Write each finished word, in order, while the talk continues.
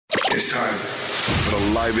It's time for the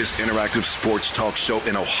livest interactive sports talk show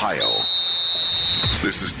in Ohio.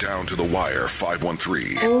 This is Down to the Wire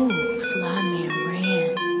 513. Oh, fly me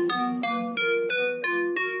Rand.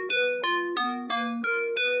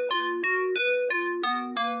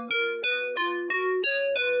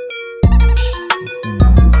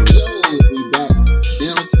 We back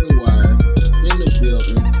down to the wire in the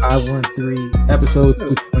building. 513 episode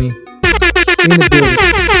 220 in the building.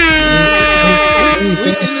 We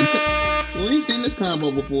ain't seen this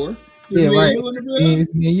combo before. Yeah, right.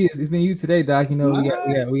 It's It's been you today, Doc. You know,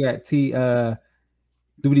 we got T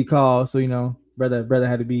duty call, so you know, brother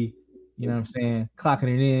had to be, you know what I'm saying, clocking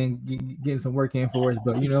it in, getting some work in for us.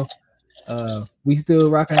 But you know, we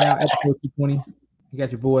still rocking out episode 220. You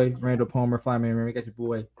got your boy Randall Palmer, Flyman Rand. We got your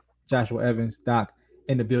boy Joshua Evans, Doc,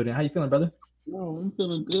 in the building. How you feeling, brother? No, I'm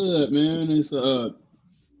feeling good, man.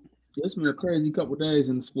 It's been a crazy couple days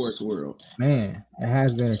in the sports world. Man, it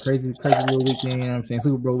has been a crazy little weekend. You know what I'm saying?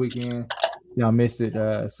 Super Bowl weekend. Y'all missed it.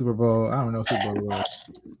 Super Bowl. I don't know what Super Bowl was,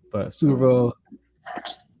 but Super Bowl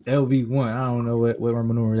LV1. I don't know what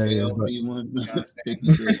maneuver that is.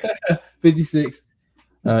 LV1, 56.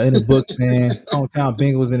 In the book, man. Hometown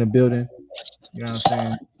Bengals in the building. You know what I'm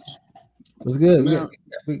saying? What's good?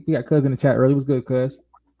 We got Cuz in the chat early. What's good, Cuz?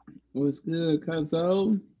 What's good,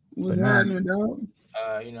 Cuzzo? What's happening, dog?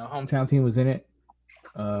 You know, hometown team was in it.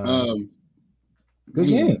 Good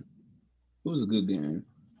game. game. It was a good game.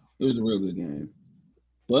 It was a real good game.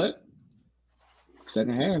 But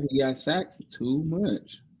second half, he got sacked too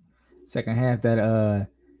much. Second half, that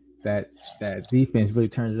defense really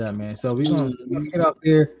turned it up, man. So we're gonna get out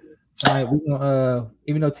there tonight. We're gonna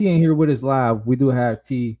even though T ain't here with us live, we do have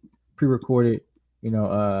T pre-recorded, you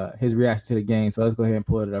know, his reaction to the game. So let's go ahead and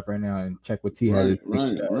pull it up right now and check what T had.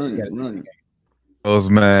 Run.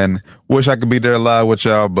 Man, wish I could be there live with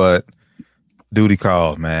y'all, but duty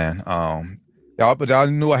calls, man. Y'all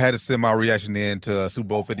knew I had to send my reaction in to Super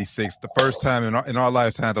Bowl 56, the first time in our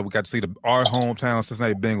lifetime that we got to see our hometown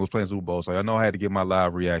Cincinnati Bengals playing Super Bowl. So I know I had to give my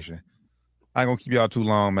live reaction. I ain't gonna keep y'all too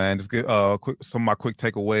long, man. Just get some of my quick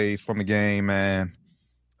takeaways from the game, man.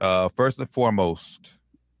 First and foremost,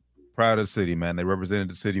 proud of the city, man. They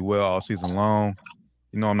represented the city well all season long.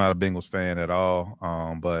 You know I'm not a Bengals fan at all,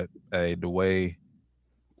 but hey, the way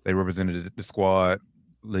they represented the squad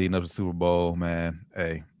leading up to the Super Bowl, man.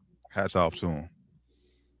 Hey, hats off to them.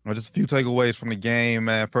 Well, just a few takeaways from the game,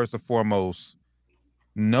 man. First and foremost,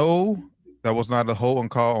 no, that was not a holding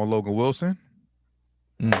call on Logan Wilson.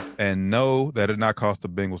 And no, that did not cost the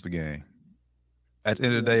Bengals the game. At the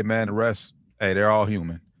end of the day, man, the rest, hey, they're all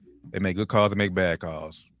human. They make good calls, they make bad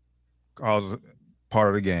calls. Calls part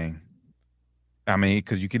of the game. I mean,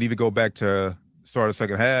 because you could even go back to start of the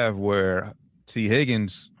second half where T.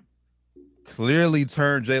 Higgins clearly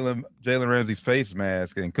turned Jalen Ramsey's face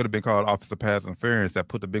mask and could have been called offensive pass interference that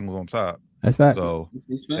put the Bengals on top. That's fact. So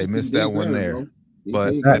they missed that one there.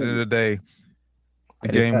 But at the end of the day, the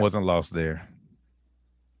game wasn't lost there.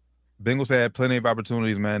 Bengals had plenty of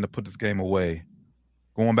opportunities, man, to put this game away.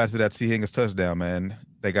 Going back to that T. Higgins touchdown, man,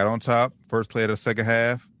 they got on top. First play of the second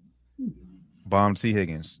half, bombed T.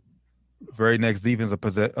 Higgins. Very next defensive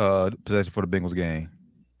possession for the Bengals game,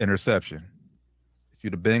 interception. If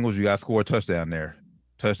you're the Bengals, you got to score a touchdown there.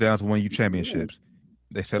 Touchdowns win you championships.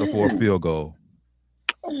 They settle for a field goal.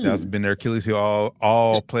 That's been their Achilles heel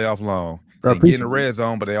all playoff long. They get in the red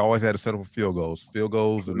zone, but they always had to settle for field goals. Field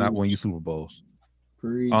goals do not win you Super Bowls.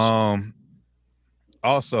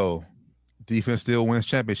 Also, defense still wins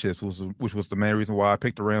championships, which was the main reason why I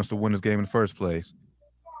picked the Rams to win this game in the first place.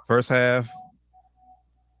 First half,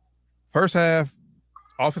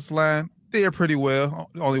 offensive line did pretty well.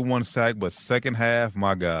 Only one sack, but second half,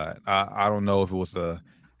 my God, I don't know if it was a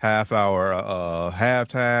half hour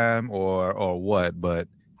halftime or what, but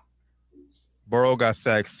Burrow got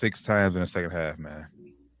sacked 6 times in the second half, man.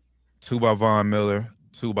 2 by Von Miller,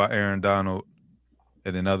 2 by Aaron Donald,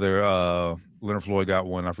 and another Leonard Floyd got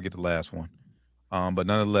one. I forget the last one. But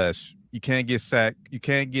nonetheless, you can't get sacked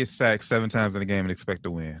 7 times in a game and expect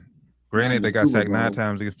to win. Granted, they got sacked 9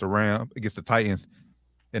 times against the Titans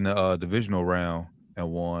in the divisional round and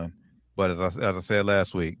won. But as I said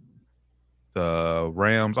last week, the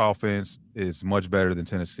Rams offense is much better than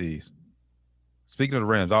Tennessee's. Speaking of the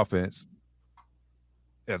Rams offense,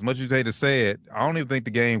 as much as you hate to say it, I don't even think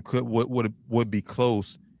the game would be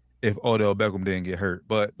close if Odell Beckham didn't get hurt.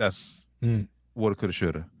 But that's woulda, coulda,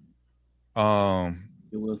 shoulda.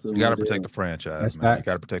 You got to protect the franchise, man. You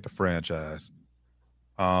got to protect the franchise.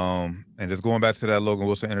 And just going back to that Logan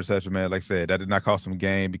Wilson interception, man, like I said, that did not cost him a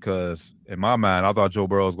game because in my mind, I thought Joe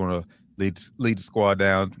Burrow was going to lead the squad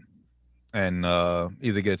down and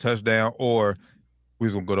either get a touchdown or we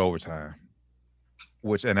was gonna go to overtime.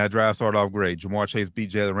 And that drive started off great. Jamar Chase beat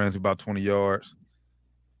Jalen Ramsey about 20 yards.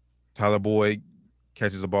 Tyler Boyd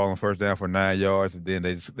catches the ball on first down for 9 yards, and then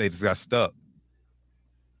they just got stuck.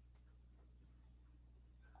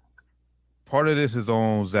 Part of this is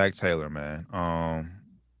on Zach Taylor, man.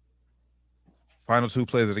 Final 2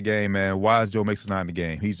 plays of the game, man. Why is Joe Mixon not in the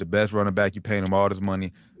game? He's the best running back. You paying him all this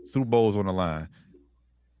money. Super Bowl's on the line.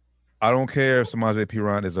 I don't care if Samaje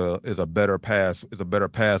Perine is a better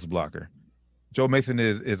pass blocker. Joe Mixon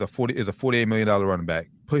is a $48 million running back.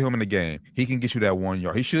 Put him in the game. He can get you that 1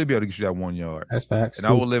 yard. He should be able to get you that 1 yard. That's facts. And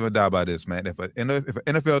I will live and die by this, man. If an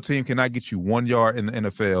NFL team cannot get you 1 yard in the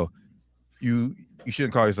NFL, you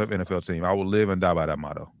shouldn't call yourself an NFL team. I will live and die by that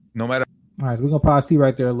motto. No matter. All right, so we're gonna pause T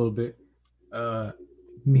right there a little bit.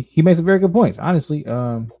 He made some very good points, honestly.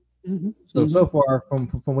 So far from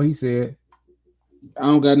what he said, I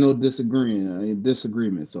don't got no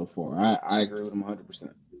disagreement so far. I agree with him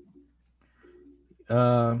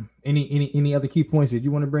 100%. Any other key points that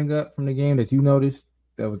you want to bring up from the game that you noticed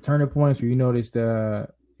that was turning points, or you noticed kind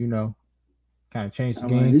of changed the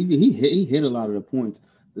game? He hit a lot of the points.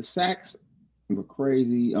 The sacks were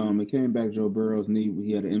crazy. It came back Joe Burrow's knee.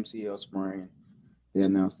 He had an MCL sprain. They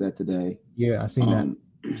announced that today. Yeah, I seen that.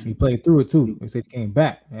 He played through it too. He said he came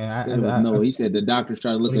back. And he said the doctors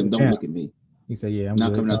tried to look at him. Don't look at me. He said, "Yeah, I'm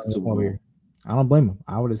not good. coming out the Super Bowl." I don't blame him.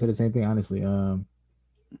 I would have said the same thing, honestly.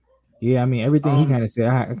 Yeah, I mean everything he kind of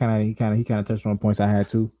said. He kind of touched on points I had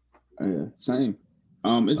too. Yeah, same.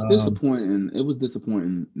 It's disappointing. It was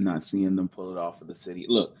disappointing not seeing them pull it off for the city.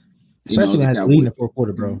 Look, especially when they had to lead in the fourth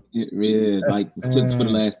quarter, bro. Yeah, took for the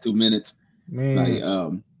last 2 minutes.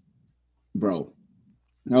 Man, bro,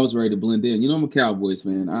 I was ready to blend in. I'm a Cowboys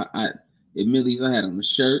fan. I admittedly, I had on a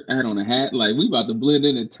shirt, I had on a hat. Like, we about to blend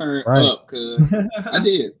in and turn up, cause I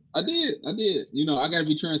did. I gotta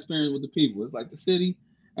be transparent with the people. It's like the city.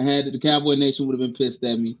 I had the Cowboy Nation would have been pissed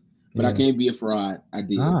at me, but I can't be a fraud. I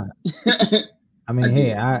did. I mean,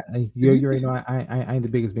 you already know I ain't the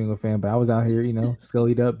biggest Bengals fan, but I was out here,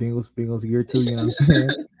 scullied up Bengals year 2. You know what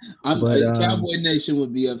I'm saying? Cowboy Nation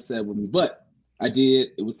would be upset with me, but I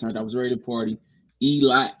did. It was turned. I was ready to party.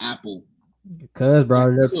 Eli Apple, cuz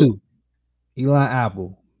brought it up too. Eli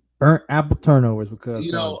Apple, burnt apple turnovers because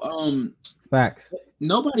it's facts.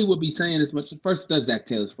 Nobody would be saying as much. First, that's Zach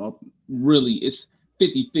Taylor's fault. Really, it's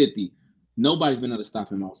 50-50. Nobody's been able to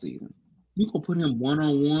stop him all season. You can put him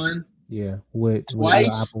 1-on-1. Yeah, with twice,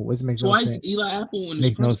 Eli Apple, which makes twice no sense. Eli Apple when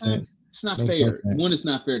makes no sense. It's not makes fair. No sense. One, it's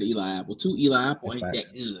not fair to Eli Apple. Two, Eli Apple ain't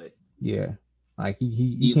that good. Yeah, like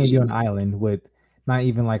he can't be on an island with not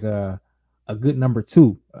even like a good number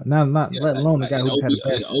 2. Not let alone the guy who just had the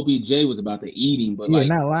best. OBJ was about to eat him, but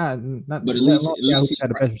not lying. But at least he had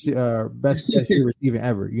the best receiving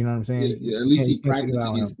ever. You know what I'm saying? Yeah, at least he practiced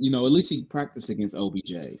against. At least he practiced against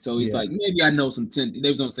OBJ. So he's like, maybe I know some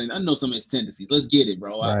They was saying I know some of his tendencies. Let's get it,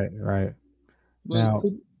 bro. Right. But, now,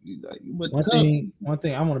 one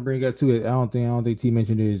thing I want to bring up to it. I don't think T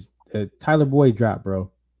mentioned is Tyler Boyd drop,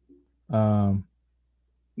 bro. When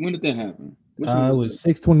did that happen? It was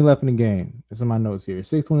 6:20 left in the game. That's in my notes here.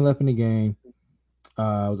 6:20 left in the game. It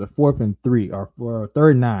was a 4th and 3 or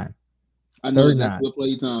 3rd and 9. I know exactly what play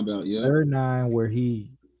you're talking about. Yeah, 3rd and 9 where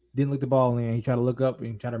he didn't look the ball in. He tried to look up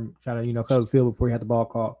and try to cover the field before he had the ball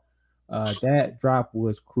caught. That drop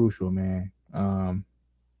was crucial, man.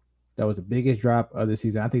 That was the biggest drop of the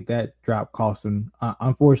season. I think that drop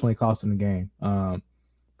unfortunately cost him the game.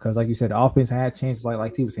 Because like you said, the offense had chances.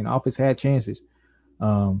 Like T was saying, the offense had chances.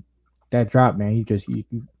 That drop, man,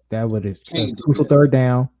 that would have crucial 3rd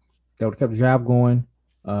down. That would have kept the drive going.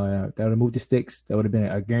 That would have moved the sticks. That would have been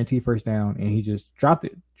a guaranteed 1st down, and he just dropped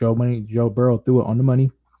it. Joe Burrow threw it on the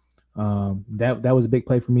money. That was a big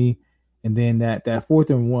play for me. And then that 4th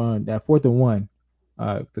and 1,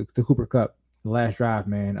 the Cooper Cup, the last drive,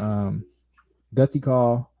 man. Gutsy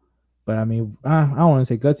call, but I mean, I don't want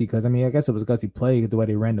to say gutsy because I mean, I guess it was a gutsy play the way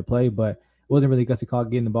they ran the play, but it wasn't really a gutsy call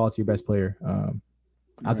getting the ball to your best player.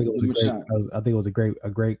 I think it was a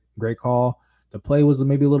great call. The play was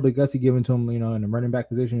maybe a little bit gutsy giving to him, in the running back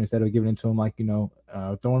position instead of giving it to him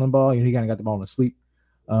throwing the ball. He kind of got the ball in a sweep.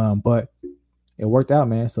 But it worked out,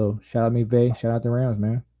 man. So shout out McVay, shout out the Rams,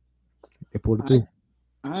 man. They pulled it through.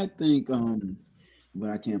 I think but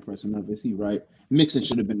I can't press enough. Is he right? Mixon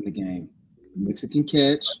should have been in the game. Mixon can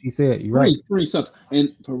catch. He said, you're right. Perine sucks. And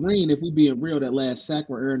Perine, if we being real, that last sack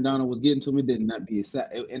where Aaron Donald was getting to him, it did not be a sack.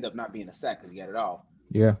 It ended up not being a sack because he got it off.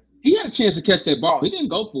 Yeah. He had a chance to catch that ball. He didn't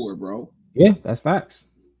go for it, bro. Yeah, that's facts.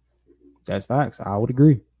 That's facts. I would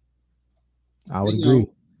agree. But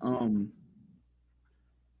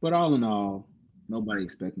all in all, nobody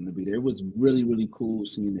expected him to be there. It was really, really cool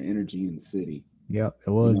seeing the energy in the city. Yep, it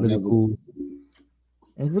was really cool.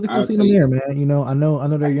 It's really cool seeing them there, man. You know, I know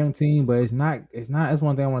they're a young team, but it's not. That's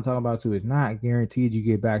one thing I want to talk about too. It's not guaranteed you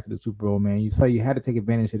get back to the Super Bowl, man. You had to take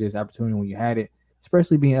advantage of this opportunity when you had it,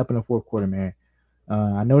 especially being up in the fourth quarter, man.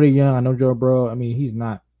 I know they're young. I know Joe Burrow. I mean, he's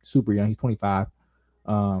not super young. He's 25.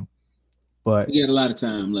 But he had a lot of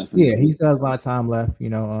time left. Yeah, he still has a lot of time left. You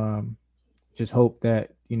know, just hope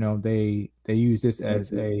that they use this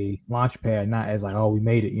as a launch pad, not as like, oh, we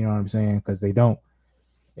made it. You know what I'm saying? Because they don't.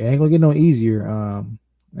 It ain't gonna get no easier.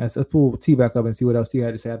 Let's pull T back up and see what else T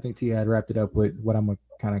had to say. I think T had wrapped it up with what I'm gonna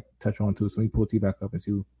kind of touch on too. So let me pull T back up and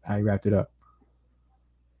see how he wrapped it up.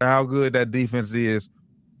 How good that defense is.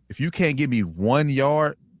 If you can't give me 1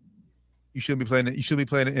 yard, you shouldn't be playing. You should be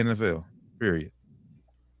playing in the NFL. Period.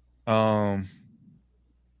 But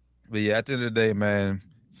yeah, at the end of the day, man,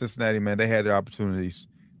 Cincinnati, man, they had their opportunities,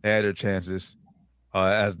 they had their chances.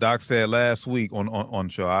 As Doc said last week on the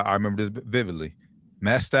show, I remember this vividly.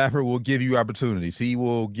 Matt Stafford will give you opportunities. He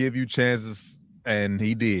will give you chances, and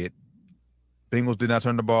he did. Bengals did not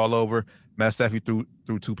turn the ball over. Matt Stafford threw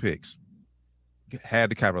 2 picks. Had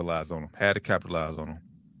to capitalize on them.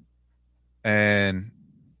 And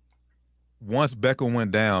once Beckham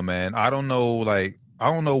went down, man, I don't know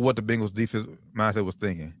what the Bengals defense mindset was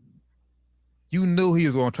thinking. You knew he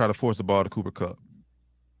was going to try to force the ball to Cooper Kupp.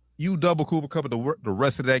 You double Cooper Kupp the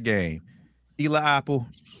rest of that game. Eli Apple,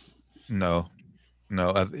 no.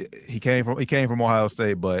 He came from Ohio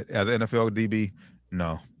State, but as an NFL DB,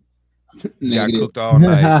 no. He got cooked all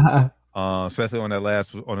night, especially on that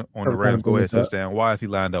last on the Rams go ahead touchdown. Why is he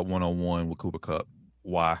lined up 1-on-1 with Cooper Kupp?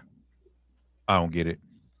 Why? I don't get it.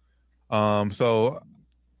 So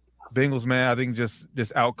Bengals, man, I think just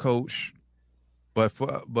outcoach, but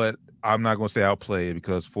I'm not going to say outplayed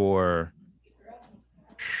because for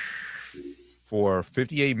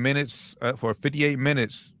 58 minutes,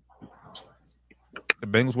 the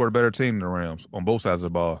Bengals were a better team than the Rams on both sides of the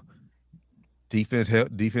ball. Defense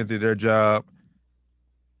did their job.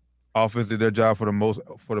 Offense did their job for the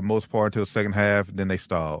most part until the second half. Then they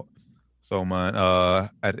stalled. So, man,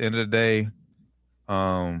 at the end of the day,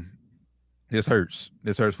 this hurts.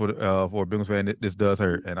 This hurts for a Bengals fan. This does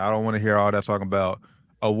hurt, and I don't want to hear all that talking about.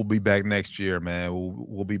 Oh, we'll be back next year, man.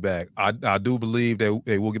 We'll be back. I do believe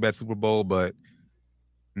they will get back to Super Bowl, but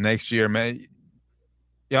next year, man,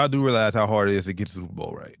 y'all do realize how hard it is to get to Super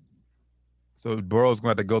Bowl, right? So Burrow's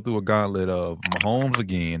going to have to go through a gauntlet of Mahomes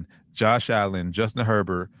again, Josh Allen, Justin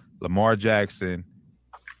Herbert, Lamar Jackson,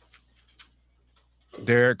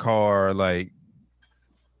 Derek Carr. Like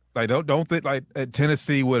don't think like at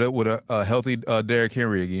Tennessee with a healthy Derrick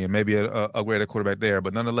Henry again, maybe a upgraded quarterback there,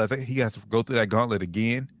 but nonetheless he has to go through that gauntlet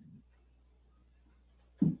again.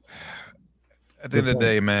 At the end of the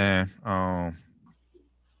day, man,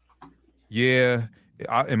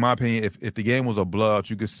 in my opinion, if the game was a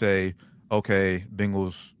blowout, you could say, okay,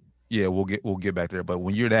 Bengals, yeah, we'll get back there. But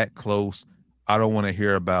when you're that close, I don't want to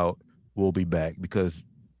hear about we'll be back because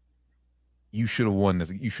you should have won this.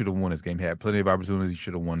 You should have won this game. You had plenty of opportunities. You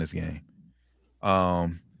should have won this game.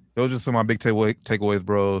 Those are some of my big takeaways,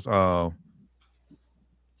 bros.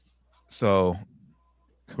 So,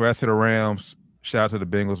 congrats to the Rams. Shout out to the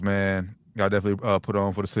Bengals, man. Y'all definitely put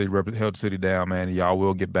on for the city, held the city down, man. And y'all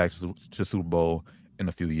will get back to Super Bowl in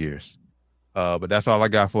a few years. But that's all I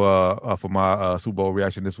got for my Super Bowl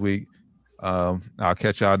reaction this week. I'll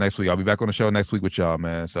catch y'all next week. I'll be back on the show next week with y'all,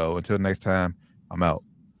 man. So until next time, I'm out.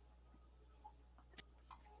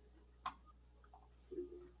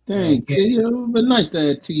 Dang, T, it would be nice to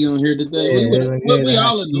have T on here today. We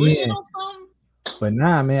all agree on something. But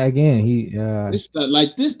nah, man. Again, these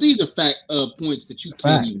are fact points that you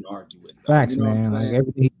can't even argue with. Facts, man. Like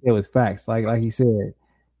everything he said was facts. Like he said,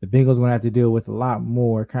 the Bengals going to have to deal with a lot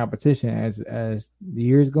more competition as the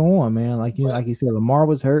years go on, man. Like he said, Lamar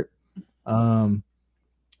was hurt.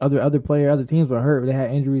 Other teams were hurt. They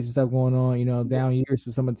had injuries and stuff going on. Down years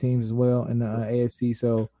for some of the teams as well in the AFC.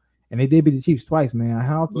 So, and they did beat the Chiefs twice, man.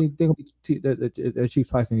 How often do you think they'll beat the Chiefs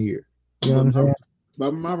twice in a year? You know what I'm saying?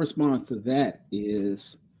 But my response to that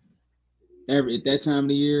is at that time of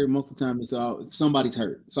the year, most of the time somebody's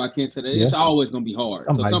hurt. So I can't say that. Yeah. It's always going to be hard.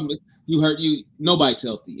 So nobody's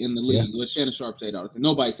healthy in the league. Yeah. What Shannon Sharp said all the time,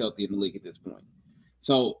 nobody's healthy in the league at this point.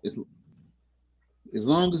 So as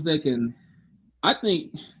long as they can, I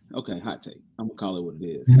think, okay, hot take. I'm going to call it what it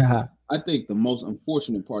is. I think the most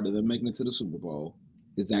unfortunate part of them making it to the Super Bowl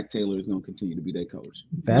is Zach Taylor is going to continue to be their coach.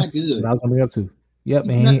 That's good. What I was going to bring up to. Yep,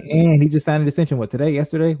 and he just signed an extension.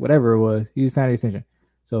 Yesterday, whatever it was, he just signed an extension.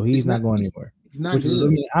 So he's not going anywhere. He's not which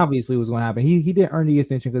good. Obviously was going to happen. He did earn the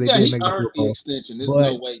extension because they did make the extension. There's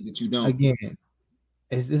no way that you don't. Again,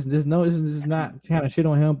 It's just this is not kind of shit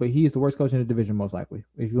on him, but he is the worst coach in the division most likely.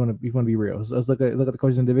 If you want to be real, so let's look at the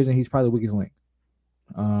coaches in the division. He's probably the weakest link.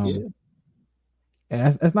 And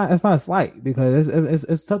that's not a slight because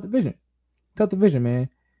it's tough division. Tough division, man.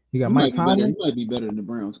 You got Mike Tomlin. He might be better than the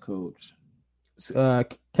Browns coach.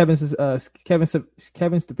 Kevin Stefanski. I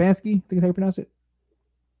think that's how you pronounce it.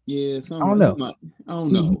 Yeah, I don't know. I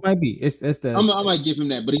don't know. He might be. It's the. I might give him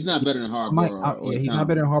that, but he's not better than Harbaugh. He's not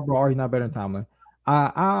better than Harbaugh, or he's not better than Tomlin.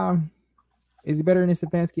 Is he better than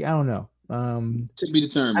Stefanski? I don't know. To be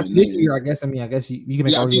determined. This year, I guess you can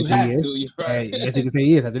make argument he is. Right. I guess you can say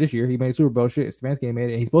he is after this year. He made a Super Bowl shit. Stefanski made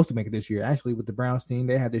it, and he's supposed to make it this year. Actually, with the Browns team,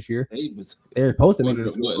 they had this year. They're supposed to make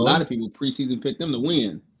it. A lot of people preseason picked them to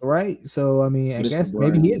win. Right. So I mean, I guess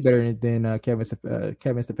maybe he is better than Kevin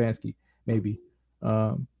Stefanski. Maybe.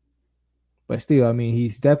 But still, I mean,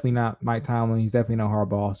 he's definitely not Mike Tomlin. He's definitely not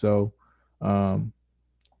Harbaugh. So,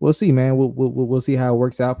 we'll see, man. We'll see how it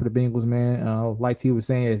works out for the Bengals, man. Like T was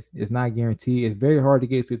saying, it's not guaranteed. It's very hard to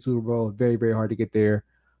get to the Super Bowl. Very, very hard to get there.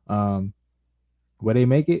 Will they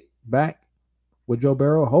make it back with Joe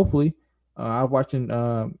Burrow? Hopefully. I was watching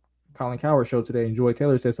Colin Cowherd's show today, and Joy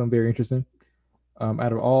Taylor said something very interesting.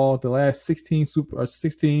 Out of all the last 16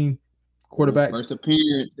 quarterbacks, first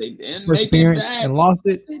appearance, and lost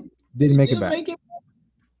it. Didn't make it back.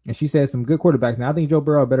 And she said some good quarterbacks. Now I think Joe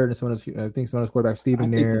Burrow better than some of those. I think some of those quarterbacks,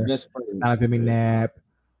 Stephen Nair, Donovan McNabb,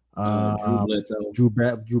 Drew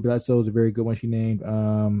Bledsoe is a very good one she named.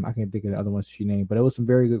 I can't think of the other ones she named, but it was some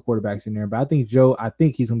very good quarterbacks in there. But I think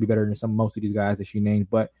he's gonna be better than most of these guys that she named.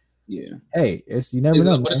 But yeah, hey, you never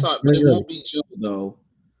know. But it won't be Joe though.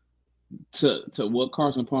 To what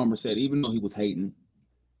Carson Palmer said, even though he was hating.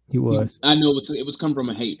 He was. I know it was coming from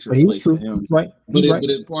a hatred place for him. Right. But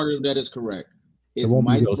part of that is correct. Is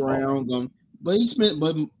Mike Brown going? But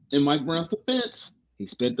in Mike Brown's defense, he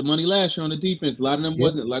spent the money last year on the defense. A lot of them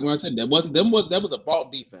wasn't like when I said that was a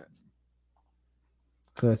bought defense.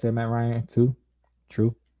 Could I say Matt Ryan too?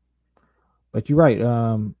 True. But you're right.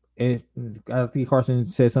 I think Carson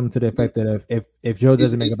said something to the effect that if Joe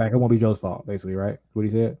doesn't make it back, it won't be Joe's fault. Basically, right? What he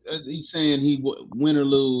said. He's saying he win or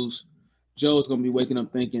lose. Joe's going to be waking up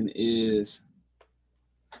thinking, is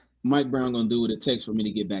Mike Brown going to do what it takes for me to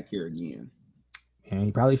get back here again? And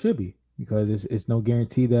he probably should be, because it's no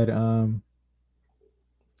guarantee that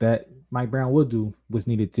that Mike Brown will do what's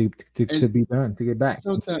needed to be done to get back.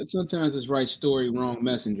 Sometimes it's right story, wrong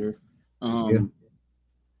messenger. We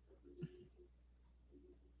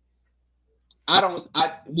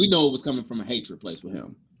know it was coming from a hatred place with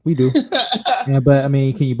him. We do. Yeah, but I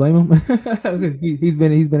mean, can you blame him? he's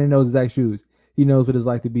been in those exact shoes. He knows what it's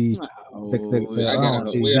like to be. I don't want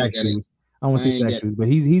to say exact shoes. I don't want to say exact shoes, but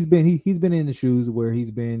he's been in the shoes where he's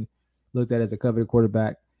been looked at as a coveted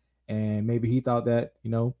quarterback, and maybe he thought that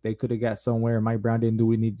they could have got somewhere. And Mike Brown didn't do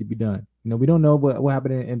what needed to be done. We don't know what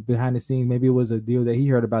happened in behind the scenes. Maybe it was a deal that he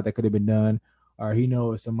heard about that could have been done, or he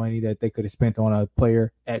knows some money that they could have spent on a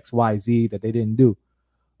player XYZ that they didn't do.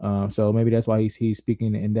 So maybe that's why he's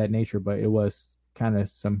speaking in that nature, but it was kind of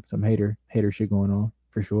some hater shit going on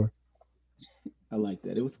for sure. I like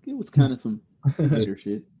that. It was kind of some hater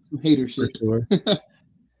shit. Some hater shit. For sure.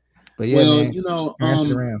 But yeah, man,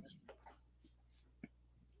 the Rams.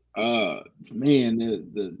 Man,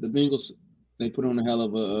 the Bengals, they put on a hell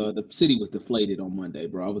of a the city was deflated on Monday,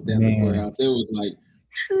 bro. I was down at the courthouse. It was like,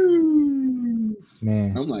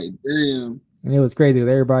 man. I'm like, damn. And it was crazy with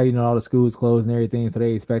everybody, all the schools closed and everything, so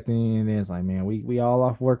they expecting, and then it's like, man, we all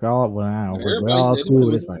off work, we're all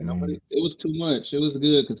school. It's like, man, it was too much. It was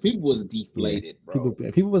good because people was deflated, bro.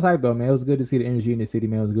 People was hyped though, man. It was good to see the energy in the city,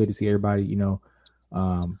 man. It was good to see everybody, Bring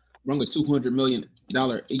a $200 million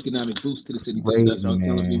economic boost to the city. That's what I was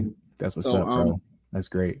telling people. That's what's up, bro. That's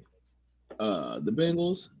great. The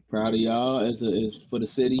Bengals, proud of y'all as for the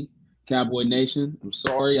city. Cowboy Nation, I'm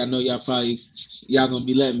sorry. I know y'all gonna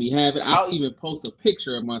be letting me have it. I'll even post a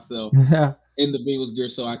picture of myself in the Bengals gear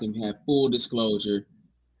so I can have full disclosure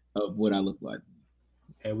of what I look like.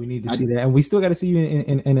 And we need to see that, and we still got to see you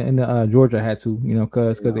in the Georgia hat too.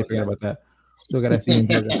 Because they forgot about that. Still got to see you in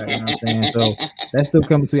Georgia hat. You know what I'm saying? So that's still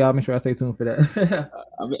coming to y'all. Make sure I stay tuned for that.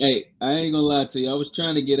 Hey, I ain't gonna lie to you. I was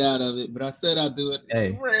trying to get out of it, but I said I'll do it.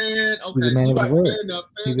 Hey, he's a man of his word.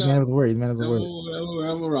 He's a man of his word. He's a man of his word.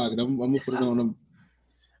 I'm gonna rock it. I'm gonna put it on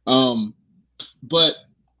him. But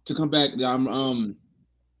to come back, for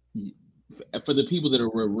the people that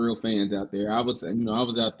are real fans out there, I was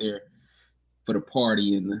out there for the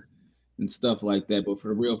party and stuff like that. But for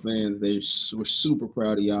the real fans, we're super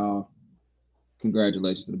proud of y'all.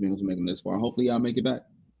 Congratulations to the Bengals for making this far. Hopefully, y'all make it back.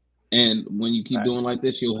 And when you keep doing like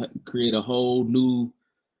this, you'll create a whole new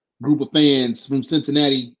group of fans from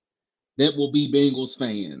Cincinnati that will be Bengals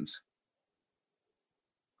fans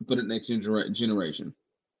for the next generation.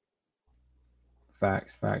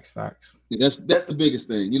 Facts. That's the biggest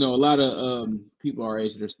thing. A lot of people our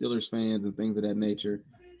age that are Steelers fans and things of that nature,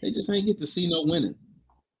 they just ain't get to see no winning.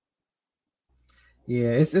 Yeah,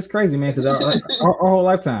 it's crazy, man, because our whole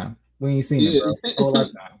lifetime we ain't seen it, bro.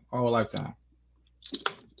 Our whole lifetime.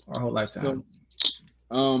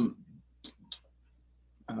 So,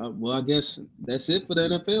 well, I guess that's it for the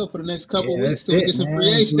NFL for the next couple of weeks. So we get some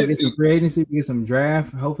free agency. We get some free agency. We get some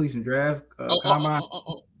draft. Hopefully, some draft. Combine.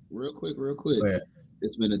 Real quick.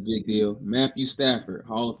 It's been a big deal. Matthew Stafford,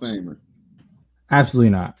 Hall of Famer. Absolutely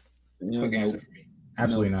not. Quick answer for me.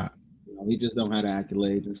 Absolutely not. He just don't have the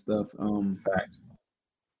accolades and stuff. Facts.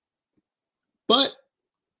 But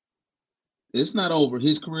it's not over.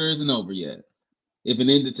 His career isn't over yet. If it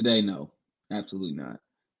ended today, no, absolutely not.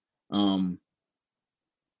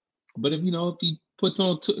 But if he puts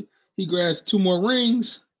on he grabs 2 more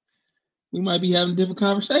rings, we might be having a different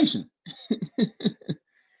conversation.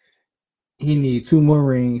 He need 2 more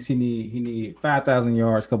rings. He need 5,000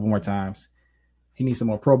 yards, a couple more times. He needs some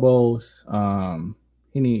more Pro Bowls.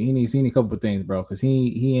 He need a couple of things, bro, because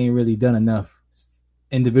he ain't really done enough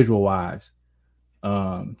individual wise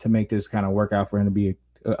to make this kind of work out for him to be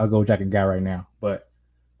a Go Jacket guy right now. But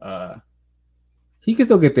he can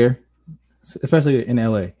still get there, especially in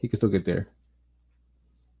LA. He can still get there.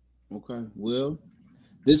 Okay, well,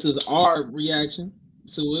 this is our reaction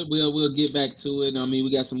to it. We'll get back to it. I mean,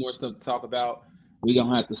 we got some more stuff to talk about. We're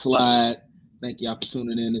gonna have to slide. Thank y'all for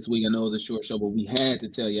tuning in this week. I know it's a short show, but we had to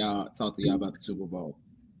talk to y'all about the Super Bowl.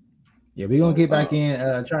 Yeah, we're gonna get back in,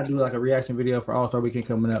 try to do like a reaction video for All-Star Weekend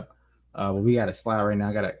coming up. But we got to slide right now.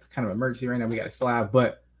 I got a kind of emergency right now. We got to slide,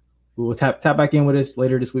 but we will tap back in with us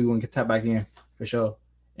later this week. We're gonna tap back in for sure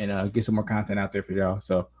and get some more content out there for y'all.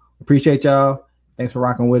 So appreciate y'all. Thanks for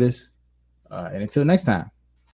rocking with us. And until next time.